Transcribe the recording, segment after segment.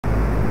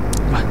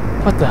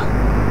What the?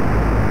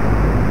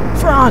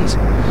 Franz!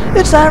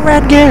 It's that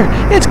red gear!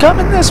 It's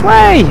coming this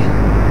way!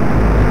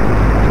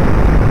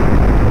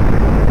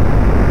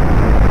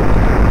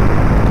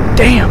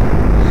 Damn!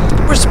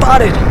 We're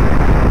spotted!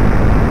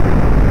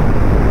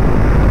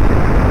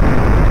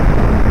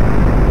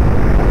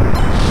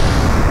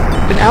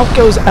 And out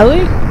goes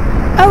Ellie?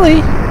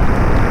 Ellie?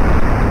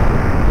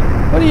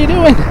 What are you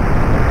doing?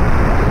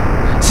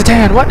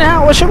 Citan, what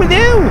now? What should we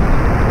do?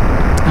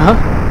 Huh?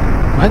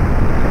 What?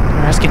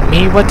 You're asking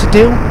me what to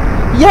do?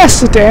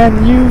 Yes,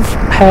 Citan, you've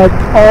had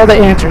all the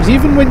answers.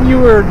 Even when you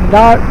were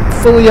not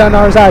fully on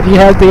our side, you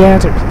had the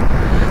answers.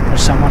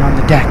 There's someone on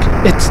the deck.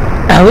 It's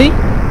Ellie?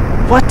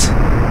 What?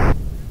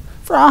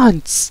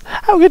 Franz!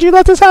 How could you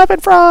let this happen,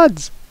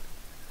 Franz?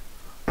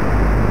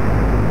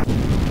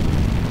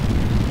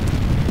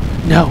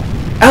 No.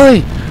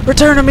 Ellie!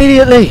 Return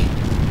immediately!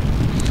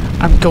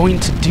 I'm going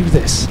to do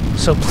this,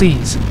 so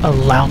please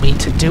allow me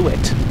to do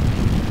it.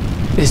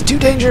 It's too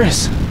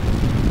dangerous.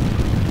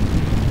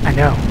 I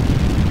know.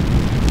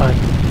 But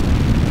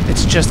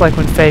it's just like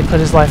when Faye put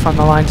his life on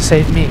the line to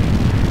save me.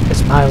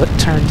 It's my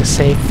turn to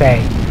save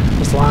Faye.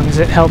 As long as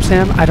it helps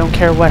him, I don't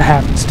care what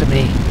happens to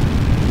me.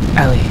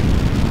 Ellie.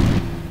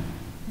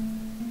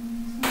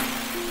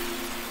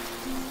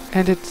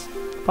 And it's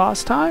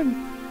boss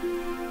time?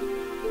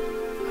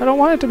 I don't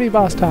want it to be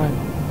boss time.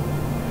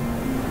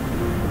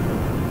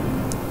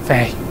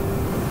 Faye.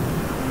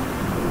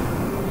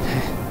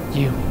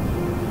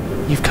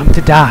 You've come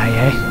to die,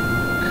 eh?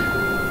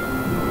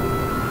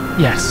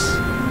 Yes.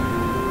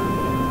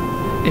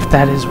 If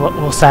that is what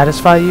will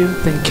satisfy you,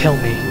 then kill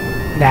me.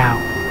 Now.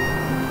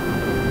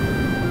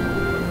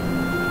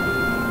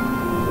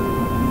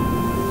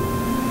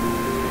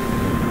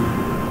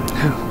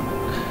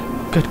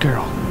 Good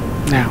girl.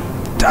 Now,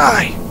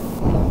 die!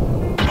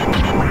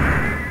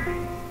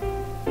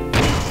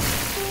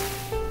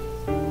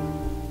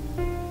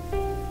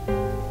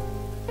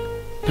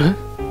 Huh?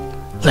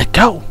 Let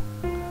go!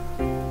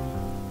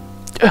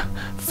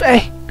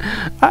 Faye!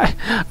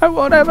 I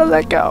won't ever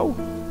let go!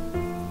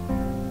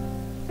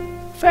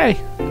 Faye!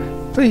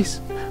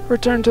 Please,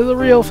 return to the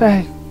real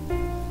Faye!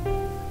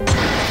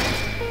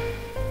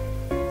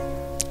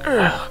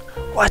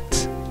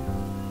 What?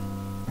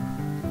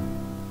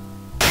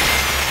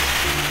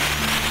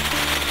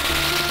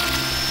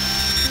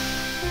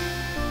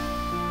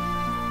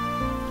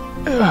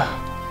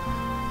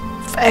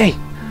 Faye!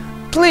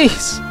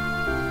 Please!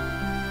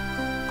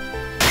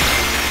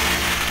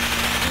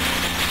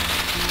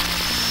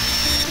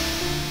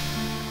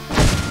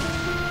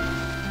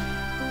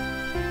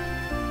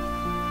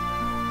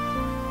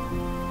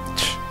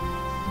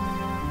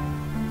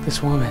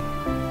 This woman.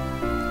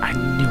 I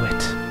knew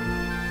it.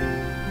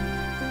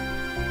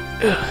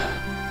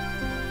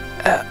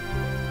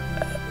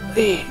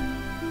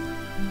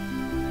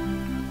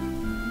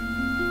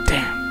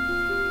 Damn.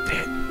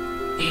 It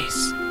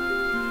is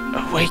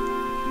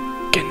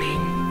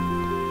awakening.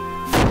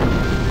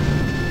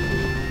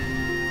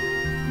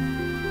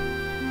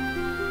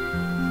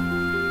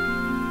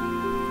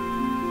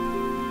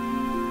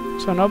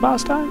 So no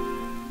boss time?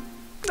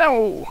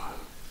 No!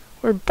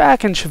 We're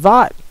back in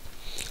Shavat.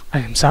 I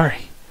am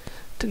sorry.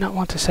 Did not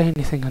want to say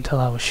anything until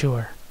I was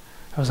sure.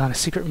 I was on a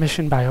secret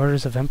mission by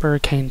orders of Emperor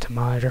Cain to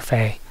monitor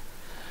Faye.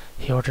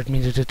 He ordered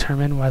me to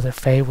determine whether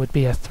Faye would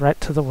be a threat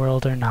to the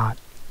world or not.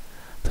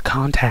 The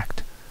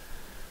contact.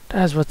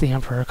 That is what the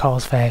Emperor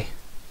calls Faye.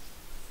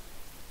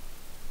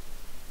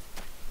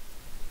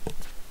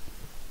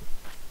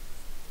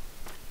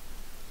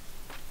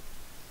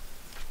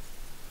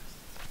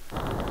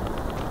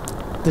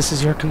 This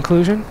is your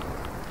conclusion?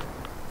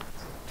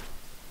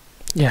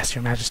 Yes,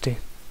 Your Majesty.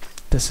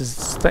 This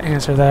is the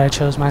answer that I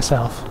chose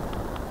myself.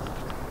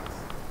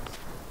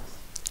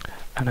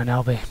 And an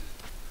LB.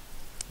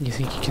 You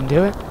think you can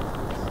do it?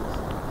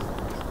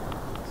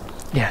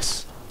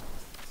 Yes.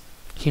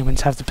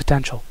 Humans have the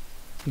potential.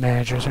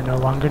 Managers are no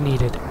longer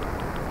needed.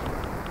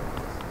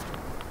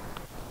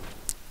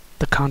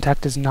 The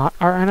contact is not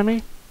our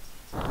enemy?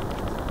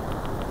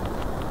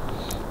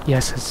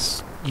 Yes,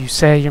 as you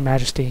say, Your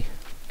Majesty.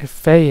 If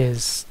Faye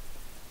is...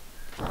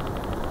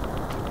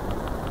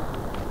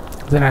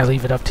 then I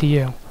leave it up to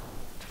you.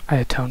 I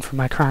atone for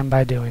my crime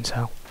by doing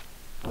so.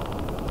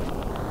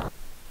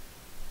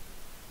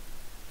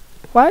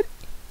 What?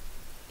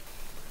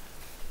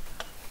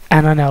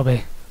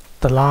 Ananelbi,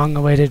 the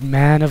long-awaited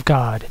man of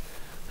God,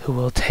 who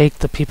will take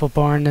the people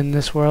born in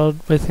this world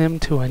with him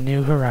to a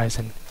new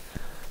horizon.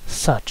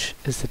 Such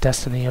is the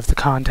destiny of the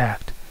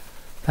contact.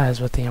 That is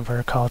what the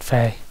Emperor called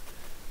Faye.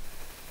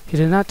 He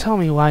did not tell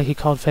me why he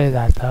called Faye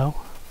that, though.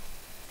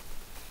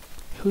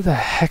 Who the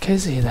heck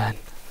is he, then?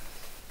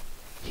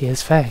 He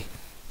is Faye.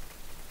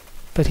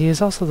 But he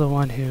is also the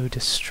one who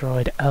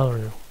destroyed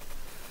Elru,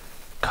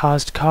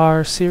 caused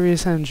Kar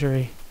serious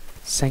injury,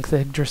 sank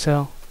the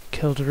Yggdrasil,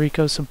 killed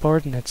Rico's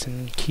subordinates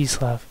in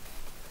Kislev.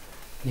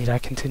 Need I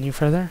continue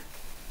further?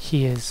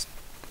 He is...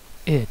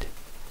 Id.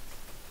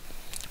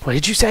 What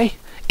did you say?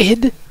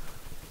 Id?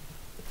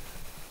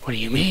 What do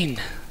you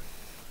mean?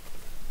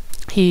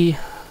 He...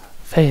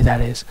 Faye,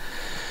 that is.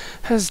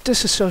 has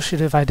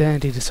dissociative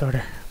identity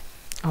disorder,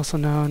 also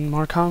known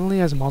more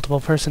commonly as multiple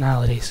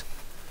personalities.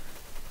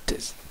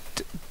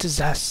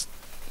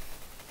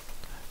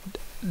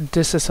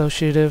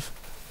 Dissociative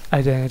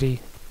identity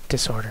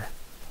disorder,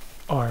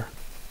 or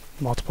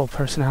multiple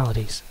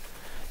personalities,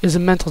 is a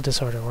mental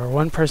disorder where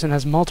one person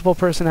has multiple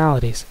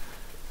personalities.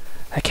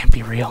 That can't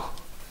be real.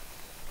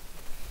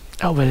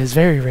 Oh, but it is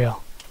very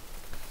real.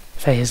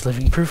 Faye is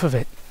living proof of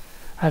it.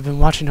 I've been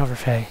watching over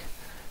Faye,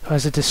 who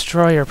has a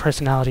destroyer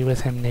personality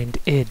with him named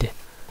Id.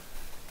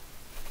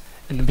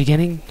 In the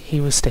beginning, he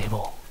was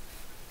stable.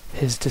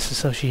 His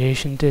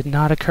disassociation did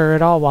not occur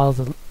at all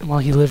while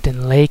he lived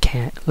in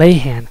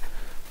Leyhan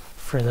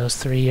for those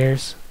 3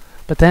 years.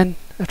 But then,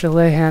 after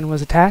Leyhan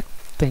was attacked,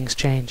 things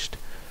changed.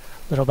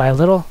 Little by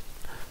little,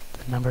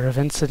 the number of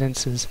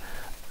incidences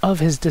of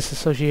his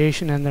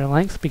disassociation and their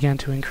length began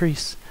to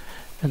increase.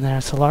 And then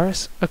at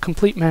Solaris, a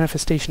complete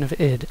manifestation of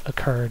Id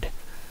occurred.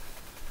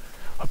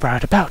 What brought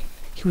it about?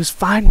 He was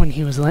fine when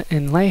he was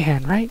in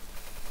Leyhan, right?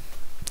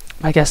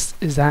 My guess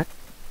is that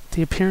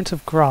the appearance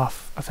of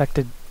Groff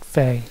affected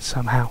Faye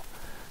somehow.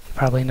 You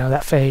probably know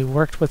that Faye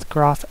worked with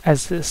Groff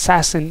as the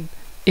assassin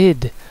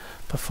Id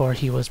before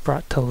he was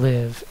brought to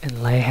live in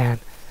Leyhan.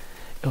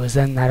 It was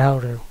then that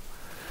Outer,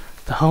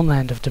 the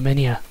homeland of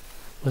Dominia,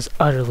 was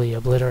utterly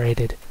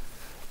obliterated.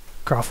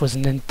 Groff was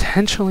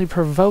intentionally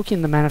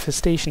provoking the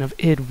manifestation of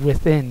Id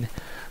within,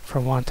 for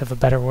want of a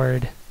better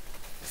word,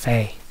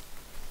 Faye.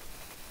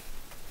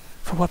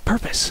 For what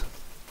purpose?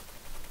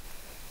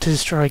 To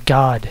destroy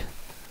God.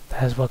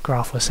 That is what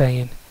Groff was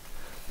saying.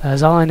 That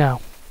is all I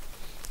know.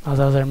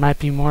 Although there might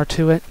be more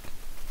to it,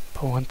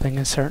 but one thing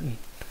is certain.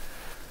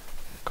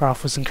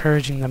 Groff was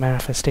encouraging the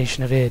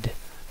manifestation of Id,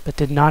 but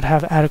did not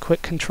have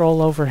adequate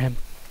control over him.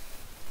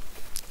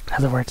 In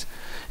other words,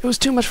 it was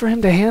too much for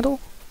him to handle?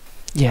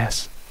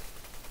 Yes.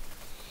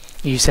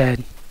 You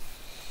said,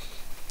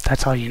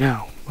 that's all you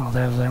know,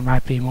 although there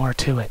might be more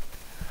to it.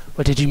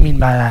 What did you mean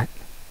by that?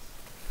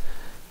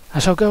 I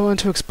shall go on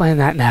to explain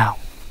that now.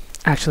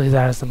 Actually,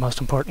 that is the most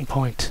important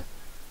point.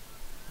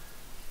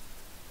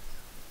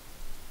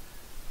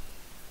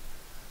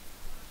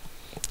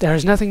 There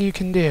is nothing you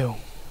can do.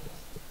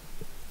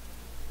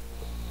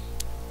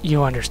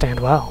 You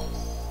understand well,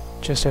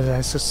 just as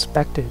I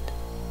suspected,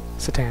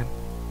 Citan.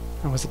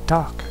 Or was it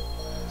Doc?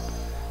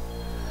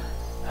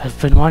 I've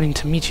been wanting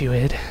to meet you,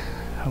 Id.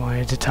 I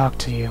wanted to talk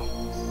to you.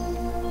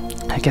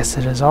 I guess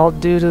it is all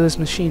due to this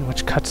machine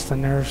which cuts the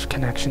nerve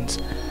connections.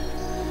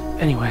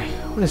 Anyway,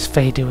 what is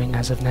Faye doing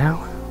as of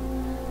now?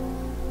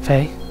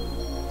 Faye?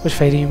 Which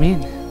Faye do you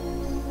mean?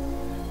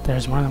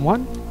 There's more than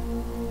one?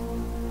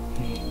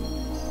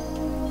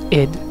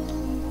 Id.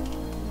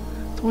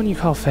 The one you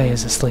call Faye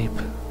is asleep.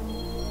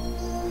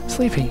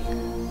 Sleeping.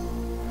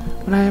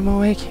 When I am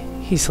awake,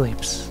 he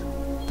sleeps.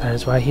 That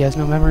is why he has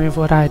no memory of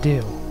what I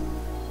do.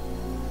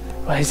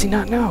 Why does he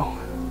not know?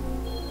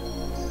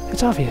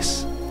 It's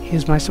obvious. He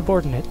is my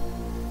subordinate.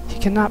 He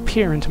cannot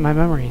peer into my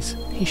memories.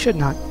 He should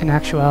not, in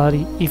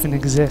actuality, even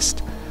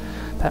exist.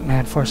 That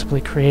man forcibly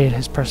created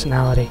his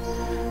personality.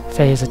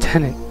 Faye is a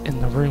tenant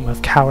in the room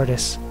of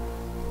cowardice.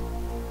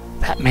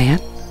 That man?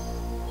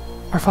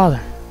 Our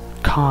father,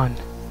 Khan.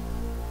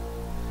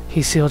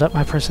 He sealed up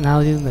my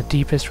personality in the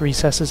deepest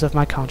recesses of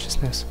my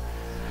consciousness.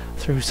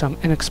 Through some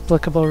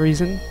inexplicable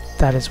reason,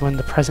 that is when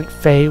the present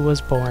Faye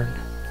was born.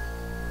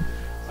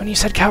 When you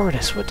said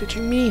cowardice, what did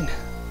you mean?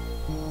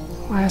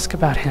 Why ask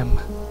about him?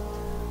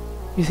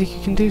 You think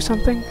you can do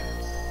something?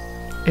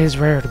 It is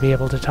rare to be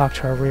able to talk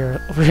to a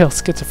real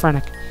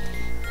schizophrenic.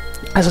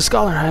 As a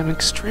scholar, I am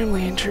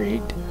extremely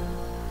intrigued.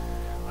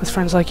 With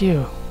friends like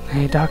you.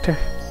 Hey, Doctor.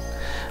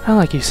 I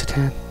like you,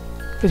 Citan,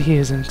 but he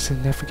is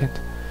insignificant.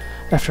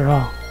 After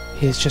all,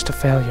 he is just a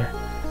failure.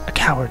 A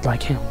coward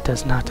like him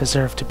does not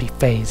deserve to be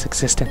Faye's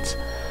existence.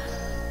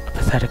 A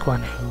pathetic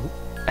one who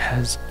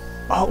has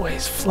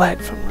always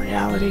fled from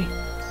reality.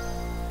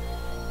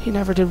 He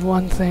never did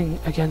one thing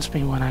against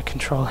me when I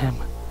control him.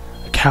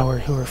 A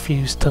coward who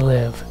refused to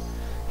live.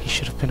 He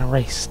should have been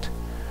erased.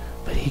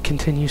 But he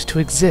continues to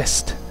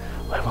exist.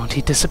 Why won't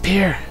he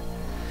disappear?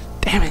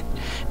 Damn it!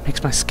 It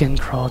makes my skin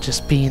crawl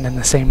just being in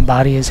the same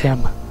body as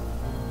him.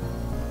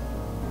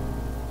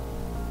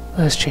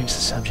 Let us change the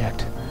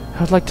subject. I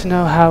would like to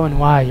know how and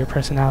why your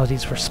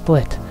personalities were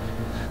split.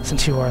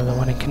 Since you are the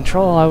one in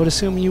control, I would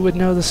assume you would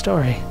know the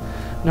story.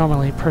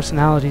 Normally,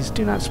 personalities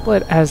do not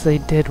split as they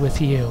did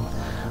with you,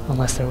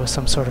 unless there was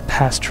some sort of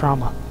past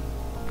trauma.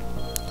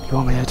 You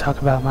want me to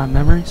talk about my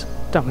memories?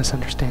 Don't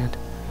misunderstand.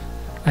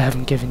 I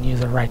haven't given you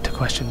the right to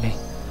question me.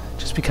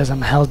 Just because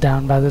I'm held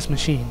down by this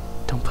machine,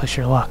 don't push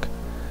your luck.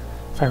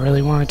 If I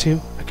really wanted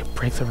to, I could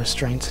break the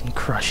restraints and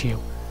crush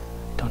you.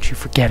 Don't you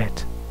forget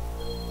it.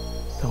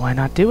 Then why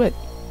not do it?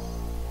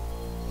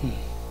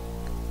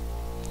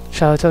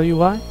 Shall I tell you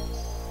why?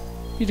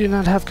 You do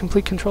not have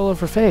complete control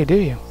over Faye, do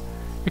you?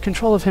 Your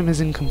control of him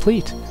is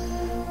incomplete.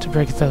 To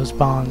break those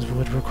bonds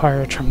would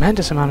require a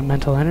tremendous amount of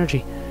mental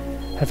energy.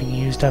 Having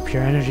used up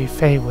your energy,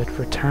 Faye would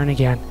return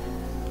again.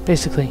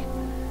 Basically,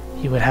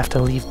 you would have to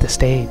leave the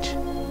stage.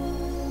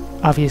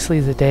 Obviously,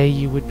 the day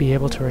you would be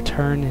able to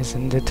return is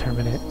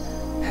indeterminate,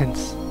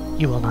 hence,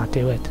 you will not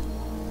do it.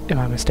 Am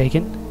I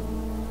mistaken?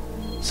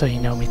 So you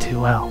know me too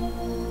well.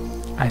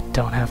 I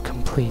don't have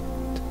complete...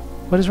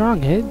 What is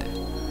wrong, Id?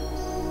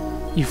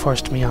 You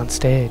forced me on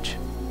stage.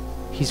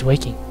 He's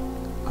waking.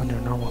 Under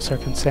normal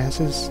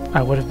circumstances,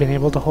 I would have been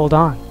able to hold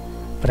on,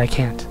 but I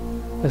can't.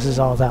 This is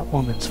all that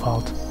woman's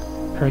fault.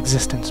 Her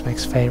existence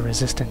makes Faye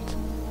resistant.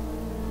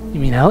 You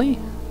mean Ellie?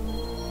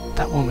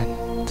 That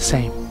woman, the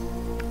same.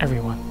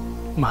 Everyone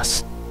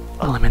must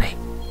eliminate.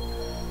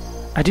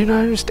 I do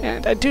not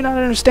understand. I do not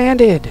understand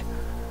it.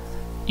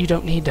 You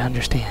don't need to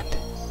understand.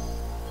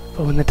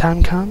 But when the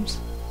time comes,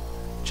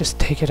 just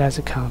take it as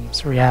it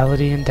comes.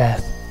 Reality and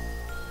death.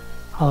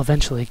 I'll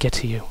eventually get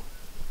to you.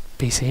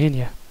 Be seeing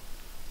ya.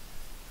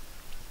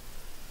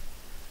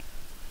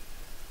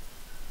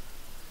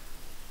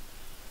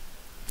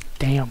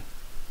 Damn.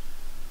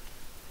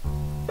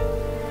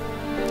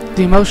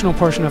 The emotional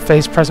portion of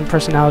Faye's present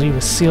personality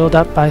was sealed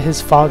up by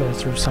his father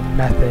through some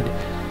method.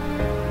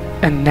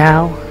 And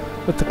now,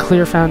 with the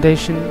cleared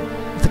foundation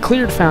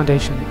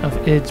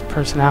of Id's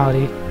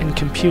personality in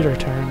computer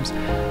terms,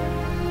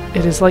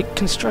 it is like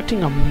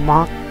constructing a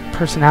mock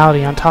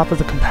personality on top of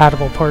the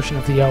compatible portion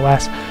of the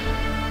OS.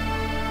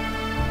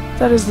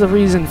 That is the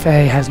reason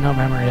Faye has no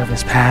memory of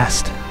his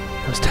past.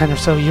 Those 10 or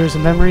so years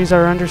of memories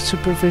are under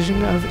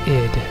supervision of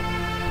Id.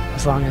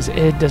 As long as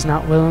Id does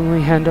not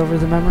willingly hand over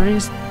the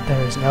memories,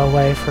 there is no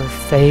way for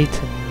Faye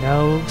to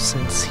know,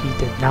 since he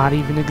did not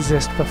even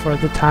exist before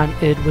the time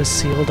Id was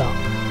sealed up.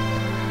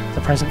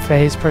 The present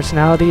Faye's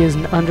personality is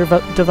an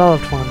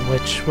underdeveloped one,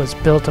 which was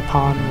built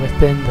upon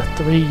within the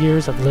 3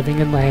 years of living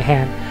in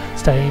Layhan,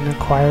 studying and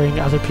acquiring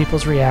other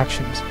people's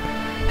reactions.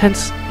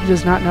 Hence, he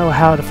does not know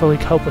how to fully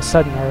cope with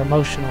sudden or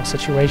emotional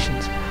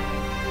situations.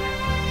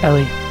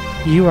 Ellie,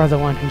 you are the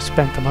one who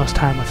spent the most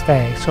time with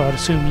Faye, so I'd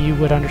assume you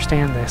would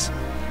understand this.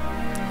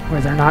 Were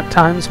there not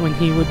times when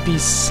he would be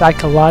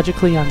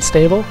psychologically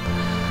unstable?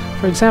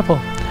 For example,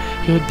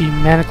 he would be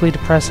manically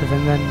depressive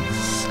and then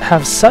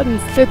have sudden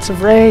fits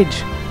of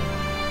rage.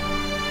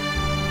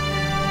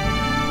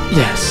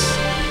 Yes.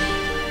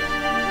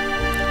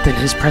 Then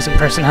his present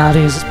personality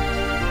is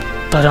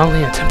but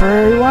only a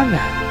temporary one?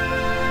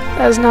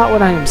 That is not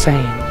what I am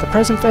saying. The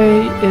present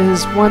Faye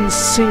is one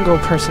single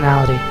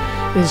personality.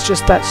 It is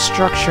just that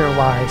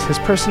structure-wise, his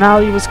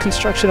personality was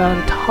constructed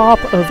on top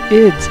of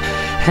Id's,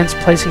 hence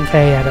placing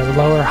Faye at a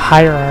lower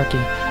hierarchy.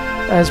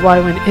 That is why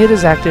when Id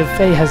is active,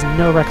 Faye has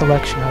no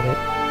recollection of it.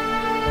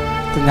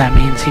 Then that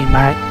means he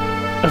might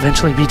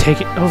eventually be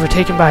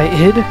overtaken by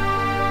Id?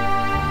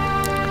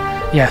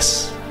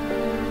 Yes,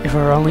 if it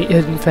were only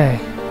Id and Faye,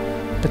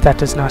 but that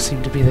does not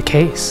seem to be the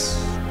case.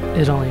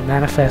 It only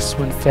manifests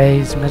when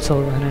Faye's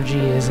mental energy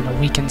is in a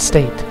weakened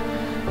state.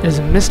 It is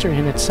a mystery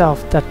in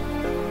itself that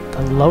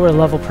the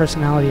lower-level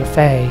personality of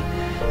Faye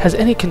has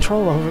any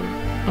control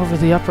over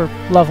the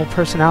upper-level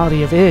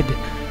personality of Id.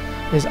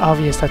 It is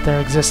obvious that there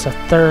exists a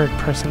third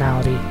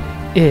personality.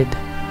 Id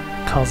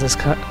calls this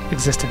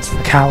existence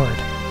the coward.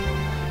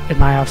 In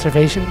my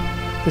observation,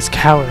 this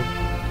coward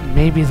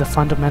may be the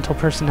fundamental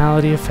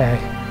personality of Faye.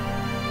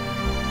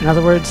 In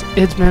other words,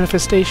 Id's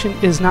manifestation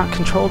is not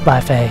controlled by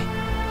Faye,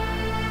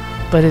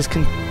 but is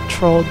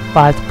controlled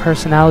by the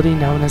personality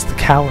known as the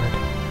coward.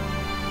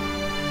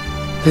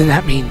 Then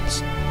that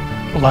means...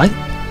 what?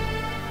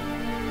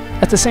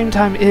 At the same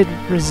time Id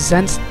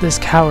resents this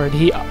coward,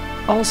 he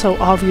also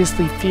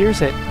obviously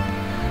fears it.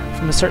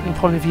 From a certain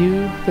point of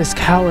view, this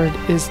coward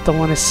is the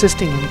one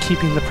assisting in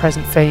keeping the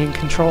present Faye in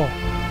control.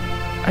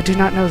 I do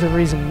not know the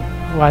reason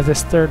why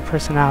this third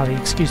personality,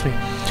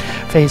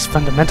 Faye's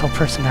fundamental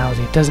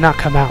personality, does not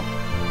come out.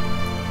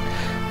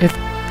 If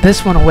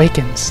this one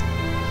awakens,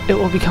 it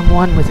will become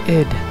one with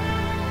Id.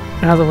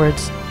 In other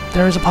words,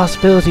 there is a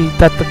possibility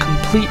that the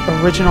complete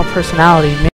original personality may